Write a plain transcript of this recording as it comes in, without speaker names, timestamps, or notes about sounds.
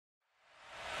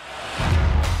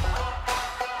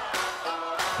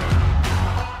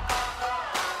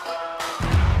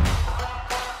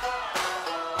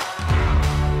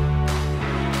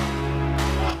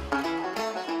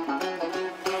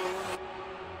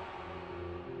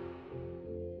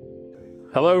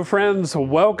Hello friends,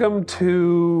 welcome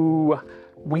to,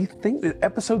 we think that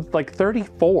episode like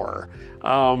 34.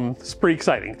 It's pretty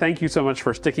exciting. Thank you so much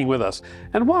for sticking with us.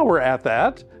 And while we're at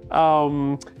that,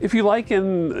 if you like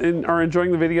and are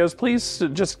enjoying the videos, please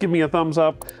just give me a thumbs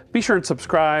up. Be sure and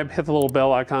subscribe, hit the little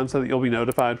bell icon so that you'll be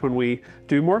notified when we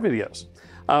do more videos.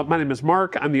 My name is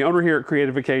Mark. I'm the owner here at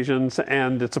Creative Occasions,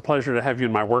 and it's a pleasure to have you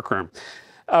in my workroom.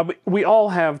 We all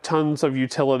have tons of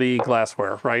utility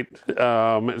glassware, right?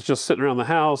 It's just sitting around the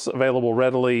house, available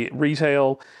readily,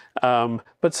 retail.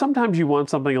 But sometimes you want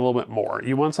something a little bit more.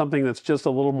 You want something that's just a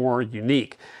little more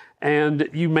unique. And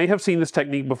you may have seen this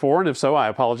technique before, and if so, I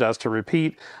apologize to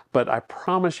repeat, but I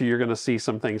promise you're gonna see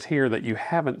some things here that you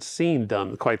haven't seen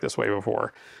done quite this way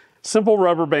before. Simple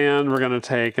rubber band we're gonna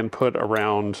take and put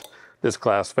around this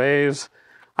glass vase.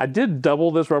 I did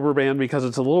double this rubber band because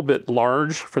it's a little bit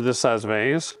large for this size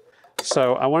vase.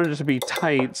 So I wanted it to be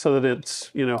tight so that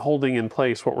it's, you know, holding in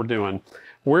place what we're doing.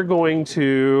 We're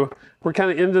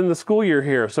kind of ending the school year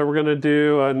here. So we're gonna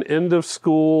do an end of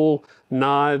school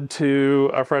nod to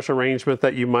a fresh arrangement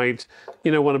that you might,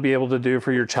 you know, want to be able to do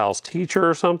for your child's teacher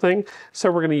or something.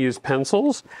 So we're gonna use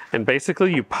pencils, and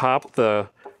basically you pop the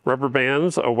rubber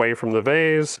bands away from the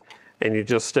vase and you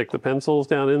just stick the pencils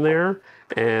down in there,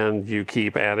 and you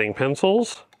keep adding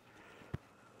pencils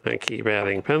and keep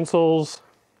adding pencils.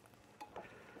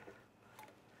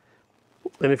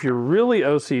 And if you're really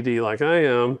OCD like I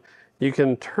am, you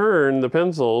can turn the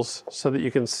pencils so that you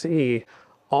can see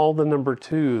all the number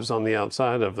 2s on the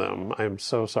outside of them. I'm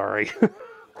so sorry.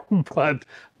 But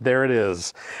there it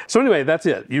is. So anyway, that's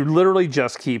it. You literally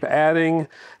just keep adding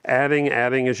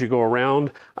as you go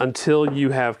around until you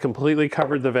have completely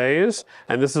covered the vase,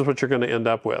 and this is what you're going to end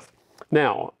up with.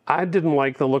 Now, I didn't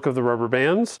like the look of the rubber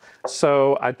bands,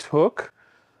 so I took,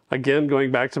 again,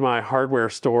 going back to my hardware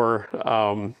store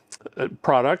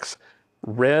products,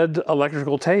 red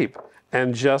electrical tape,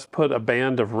 and just put a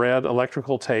band of red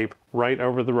electrical tape right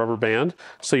over the rubber band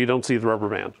so you don't see the rubber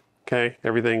band. Okay,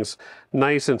 everything's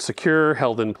nice and secure,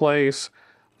 held in place,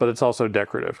 but it's also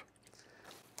decorative.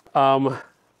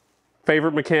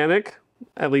 Favorite mechanic,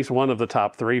 at least one of the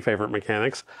top 3 favorite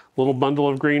mechanics, little bundle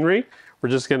of greenery. We're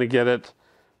just gonna get it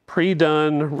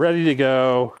pre-done, ready to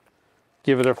go,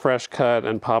 give it a fresh cut,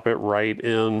 and pop it right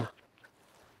in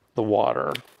the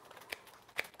water.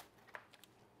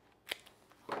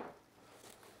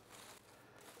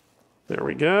 There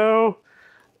we go.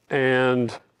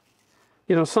 And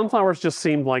you know, sunflowers just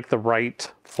seemed like the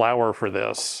right flower for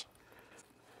this.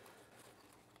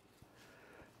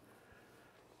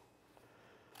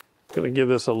 Gonna give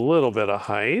this a little bit of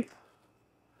height.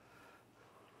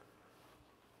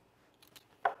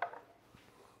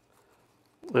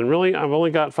 And really, I've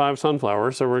only got 5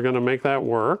 sunflowers, so we're gonna make that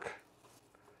work.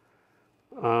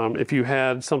 If you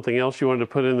had something else you wanted to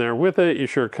put in there with it, you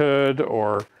sure could,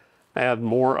 or add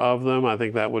more of them. I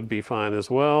think that would be fine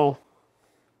as well.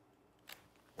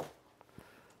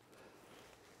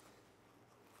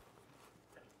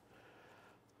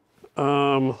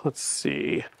 Let's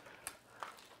see.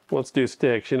 Let's do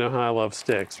sticks. You know how I love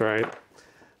sticks, right?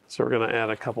 So we're gonna add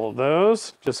a couple of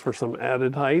those just for some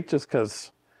added height, just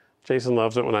because Jason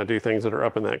loves it when I do things that are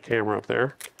up in that camera up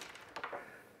there.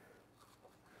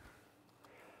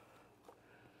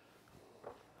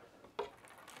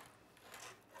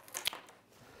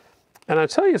 And I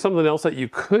tell you something else that you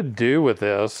could do with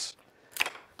this.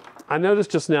 I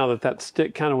noticed just now that that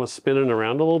stick kind of was spinning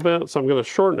around a little bit, so I'm going to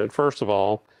shorten it first of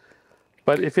all.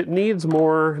 But if it needs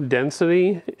more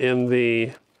density in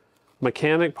the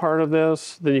mechanic part of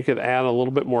this, then you could add a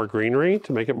little bit more greenery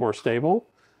to make it more stable.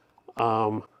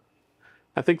 I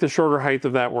think the shorter height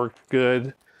of that worked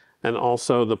good, and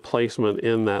also the placement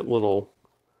in that little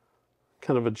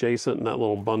kind of adjacent in that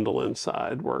little bundle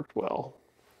inside worked well.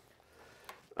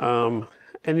 And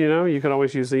you know, you could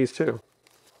always use these too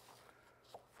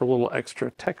for a little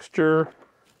extra texture.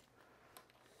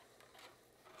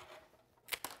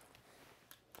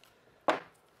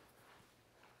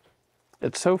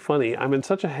 It's so funny. I'm in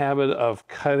such a habit of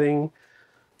cutting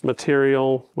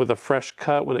material with a fresh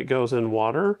cut when it goes in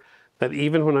water that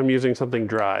even when I'm using something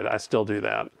dried, I still do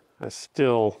that. I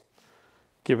still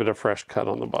give it a fresh cut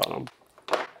on the bottom.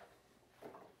 All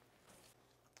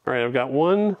right, I've got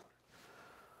one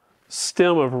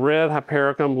stem of red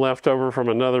hypericum left over from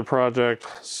another project,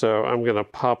 so I'm gonna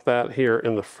pop that here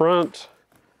in the front.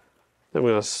 I'm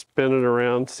gonna spin it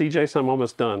around. See, Jason, I'm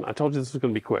almost done. I told you this was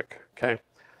gonna be quick, okay?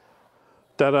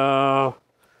 Ta-da!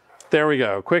 There we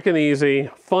go, quick and easy,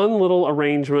 fun little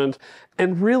arrangement.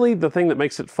 And really the thing that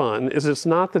makes it fun is it's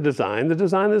not the design. The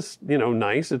design is, you know,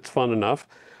 nice, it's fun enough,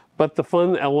 but the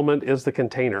fun element is the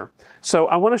container. So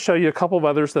I want to show you a couple of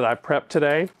others that I prepped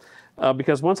today,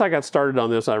 because once I got started on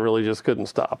this, I really just couldn't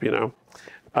stop, you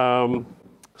know.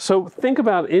 So think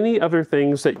about any other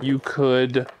things that you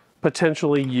could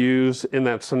potentially use in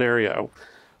that scenario.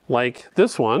 Like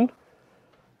this one.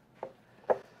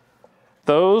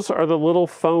 Those are the little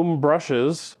foam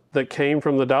brushes that came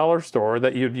from the dollar store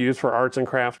that you'd use for arts and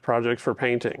crafts projects for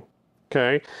painting,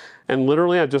 okay? And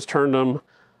literally I just turned them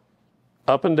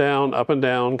up and down,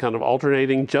 kind of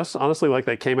alternating, just honestly like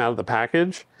they came out of the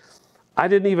package. I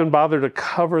didn't even bother to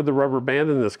cover the rubber band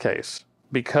in this case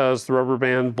because the rubber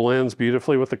band blends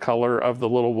beautifully with the color of the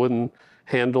little wooden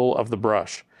handle of the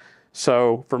brush.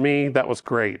 So for me, that was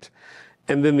great.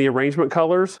 And then the arrangement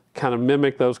colors kind of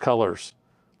mimic those colors.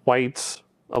 Whites,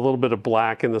 a little bit of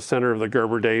black in the center of the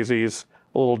Gerber daisies,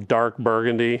 a little dark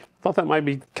burgundy. Thought that might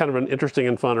be kind of an interesting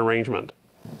and fun arrangement.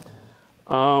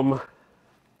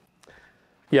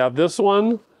 Yeah, this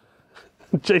one,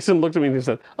 Jason looked at me and he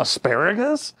said,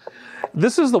 asparagus?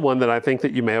 This is the one that I think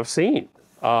that you may have seen.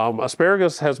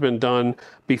 Asparagus has been done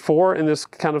before in this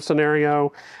kind of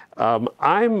scenario.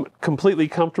 I'm completely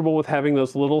comfortable with having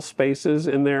those little spaces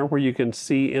in there where you can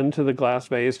see into the glass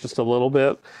vase just a little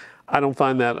bit. I don't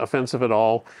find that offensive at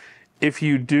all. If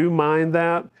you do mind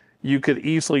that, you could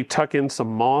easily tuck in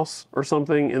some moss or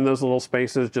something in those little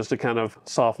spaces just to kind of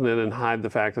soften it and hide the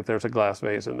fact that there's a glass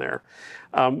vase in there.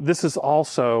 This is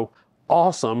also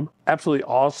awesome, absolutely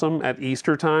awesome at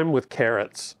Easter time with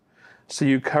carrots. So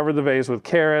you cover the vase with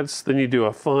carrots, then you do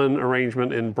a fun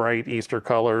arrangement in bright Easter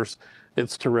colors.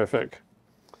 It's terrific.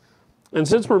 And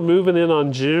since we're moving in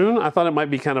on June, I thought it might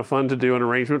be kind of fun to do an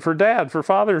arrangement for Dad for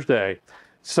Father's Day.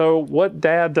 So what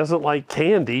dad doesn't like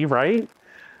candy, right?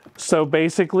 So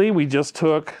basically we just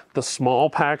took the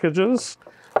small packages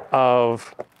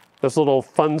of those little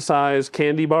fun size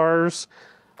candy bars,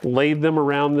 laid them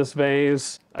around this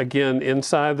vase, again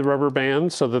inside the rubber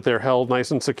band so that they're held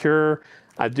nice and secure.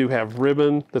 I do have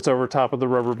ribbon that's over top of the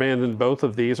rubber band in both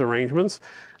of these arrangements,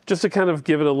 just to kind of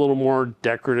give it a little more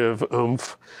decorative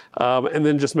oomph. And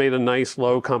then just made a nice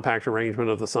low compact arrangement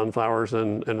of the sunflowers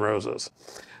and roses.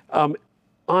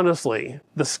 Honestly,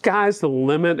 the sky's the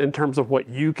limit in terms of what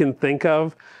you can think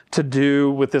of to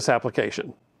do with this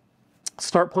application.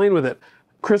 Start playing with it.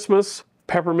 Christmas,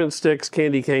 peppermint sticks,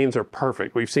 candy canes are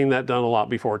perfect. We've seen that done a lot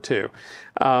before too.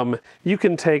 You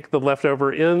can take the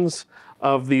leftover ends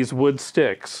of these wood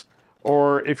sticks,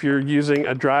 or if you're using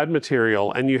a dried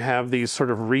material and you have these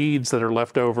sort of reeds that are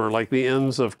left over, like the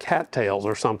ends of cattails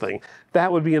or something,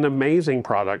 that would be an amazing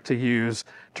product to use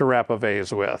to wrap a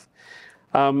vase with.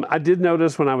 I did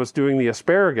notice when I was doing the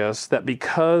asparagus that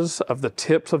because of the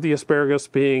tips of the asparagus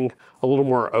being a little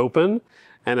more open,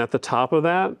 and at the top of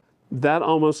that, that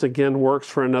almost again works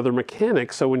for another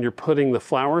mechanic. So when you're putting the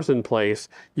flowers in place,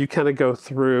 you kind of go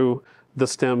through the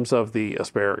stems of the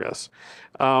asparagus.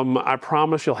 I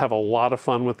promise you'll have a lot of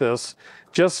fun with this.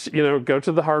 Just, you know, go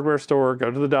to the hardware store,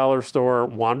 go to the dollar store,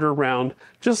 wander around,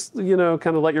 just, you know,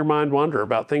 kind of let your mind wander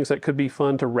about things that could be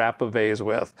fun to wrap a vase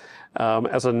with,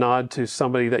 as a nod to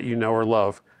somebody that you know or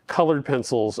love. Colored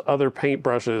pencils, other paint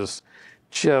brushes,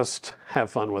 just have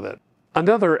fun with it.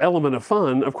 Another element of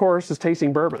fun, of course, is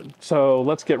tasting bourbon. So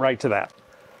let's get right to that.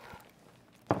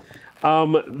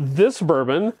 This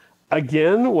bourbon,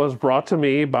 again, was brought to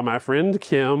me by my friend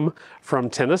Kim from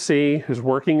Tennessee, who's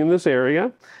working in this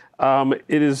area.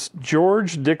 It is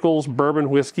George Dickel's Bourbon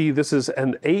Whiskey. This is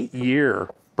an 8-year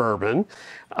bourbon.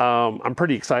 I'm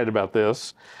pretty excited about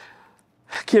this.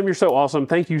 Kim, you're so awesome.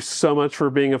 Thank you so much for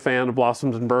being a fan of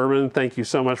Blossoms and Bourbon. Thank you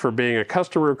so much for being a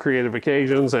customer of Creative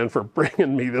Occasions and for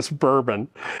bringing me this bourbon.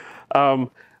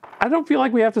 I don't feel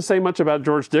like we have to say much about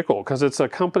George Dickel because it's a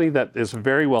company that is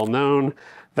very well known.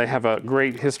 They have a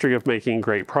great history of making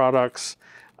great products.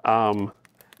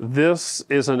 This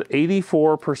is an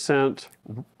 84%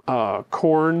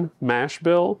 corn mash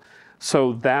bill.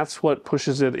 So that's what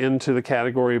pushes it into the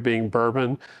category of being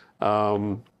bourbon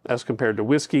as compared to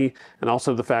whiskey. And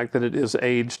also the fact that it is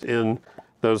aged in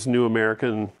those new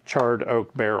American charred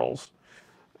oak barrels.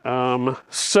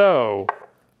 So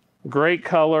great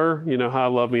color. You know how I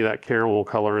love me that caramel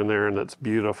color in there, and it's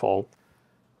beautiful.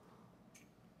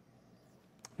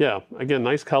 Yeah, again,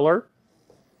 nice color.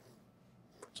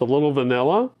 It's a little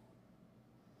vanilla.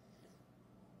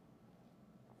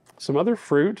 Some other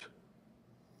fruit.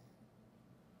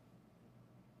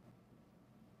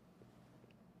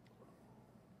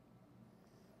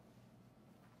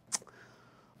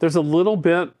 There's a little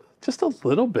bit, just a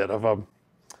little bit of a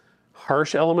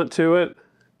harsh element to it.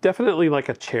 Definitely like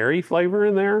a cherry flavor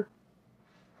in there.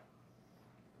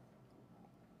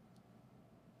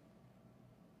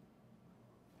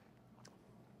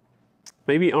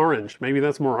 maybe orange. Maybe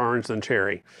that's more orange than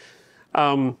cherry.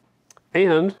 And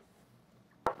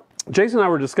Jason and I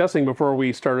were discussing before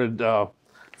we started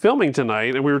filming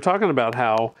tonight, and we were talking about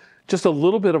how just a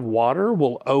little bit of water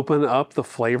will open up the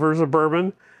flavors of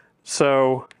bourbon.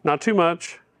 So not too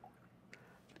much,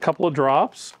 a couple of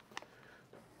drops.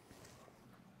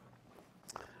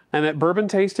 And at bourbon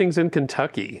tastings in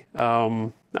Kentucky,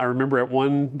 I remember at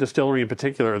one distillery in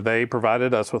particular, they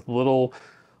provided us with little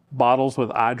bottles with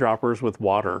eyedroppers with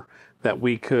water that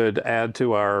we could add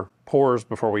to our pours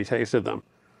before we tasted them.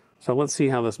 So let's see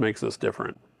how this makes this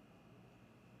different.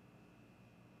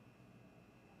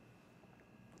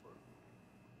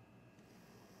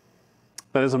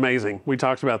 That is amazing. We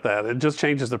talked about that. It just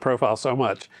changes the profile so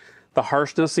much. The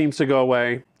harshness seems to go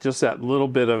away. Just that little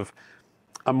bit of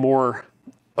a more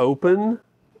open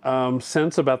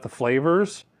sense about the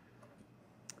flavors.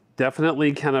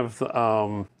 Definitely kind of,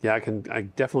 yeah, I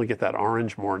definitely get that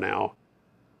orange more now.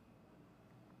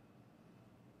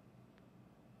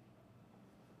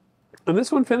 And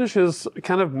this one finishes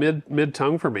kind of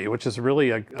mid-tongue for me, which is really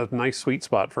a nice sweet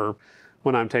spot for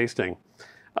when I'm tasting.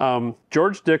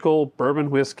 George Dickel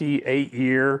Bourbon Whiskey,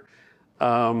 8-year.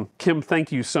 Kim,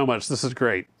 thank you so much. This is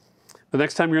great. The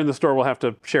next time you're in the store, we'll have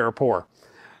to share a pour.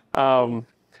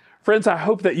 Friends, I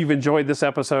hope that you've enjoyed this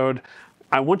episode.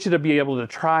 I want you to be able to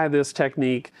try this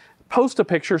technique, post a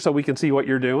picture so we can see what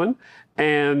you're doing,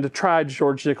 and try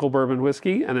George Dickel Bourbon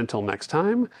Whiskey. And until next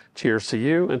time, cheers to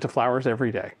you and to flowers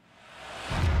every day.